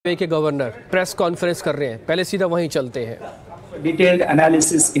के governor press conference कर रहे हैं, पहले सीधा वहीं चलते हैं. Detailed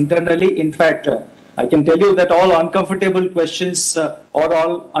analysis internally. In fact, I can tell you that all uncomfortable questions or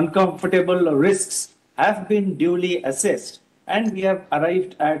all uncomfortable risks have been duly assessed, and we have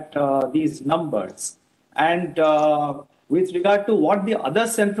arrived at these numbers. And with regard to what the other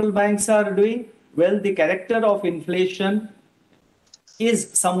central banks are doing, well, the character of inflation is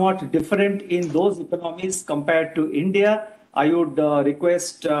somewhat different in those economies compared to India. I would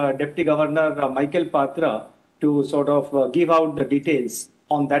request Deputy Governor Michael Patra to sort of give out the details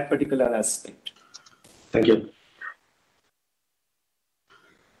on that particular aspect. Thank you.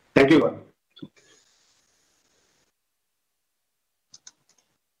 Thank you.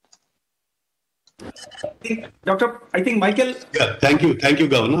 I think Michael. Yeah, thank you,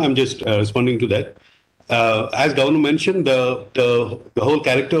 Governor. I'm just responding to that. As Governor mentioned, the whole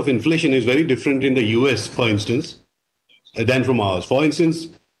character of inflation is very different in the US, for instance, than from ours. For instance,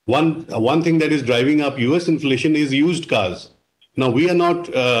 one thing that is driving up US inflation is used cars. Now, we are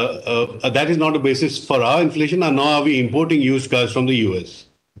not, that is not a basis for our inflation, and nor are we importing used cars from the US.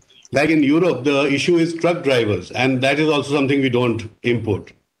 Like in Europe, the issue is truck drivers, and that is also something we don't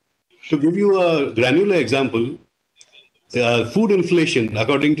import. To give you a granular example, food inflation,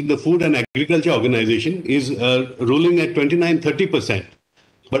 according to the Food and Agriculture Organization, is ruling at 29-30%.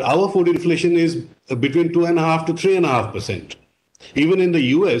 But our food inflation is between 2.5% to 3.5%. Even in the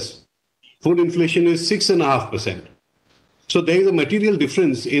US, food inflation is 6.5%. So there is a material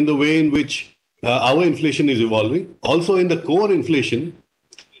difference in the way in which our inflation is evolving. Also in the core inflation,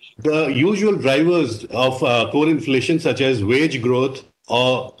 the usual drivers of core inflation, such as wage growth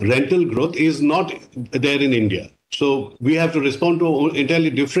or rental growth, is not there in India. So we have to respond to entirely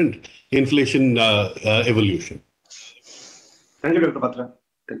different inflation evolution. Thank you, Dr. Patra.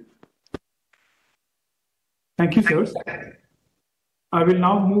 Thank you, sir. I will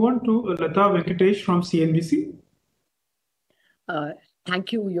now move on to Lata Venkatesh from CNBC.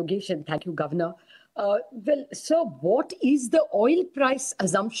 Thank you, Yogesh, and thank you, Governor. Well, sir, what is the oil price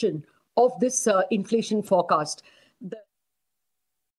assumption of this inflation forecast?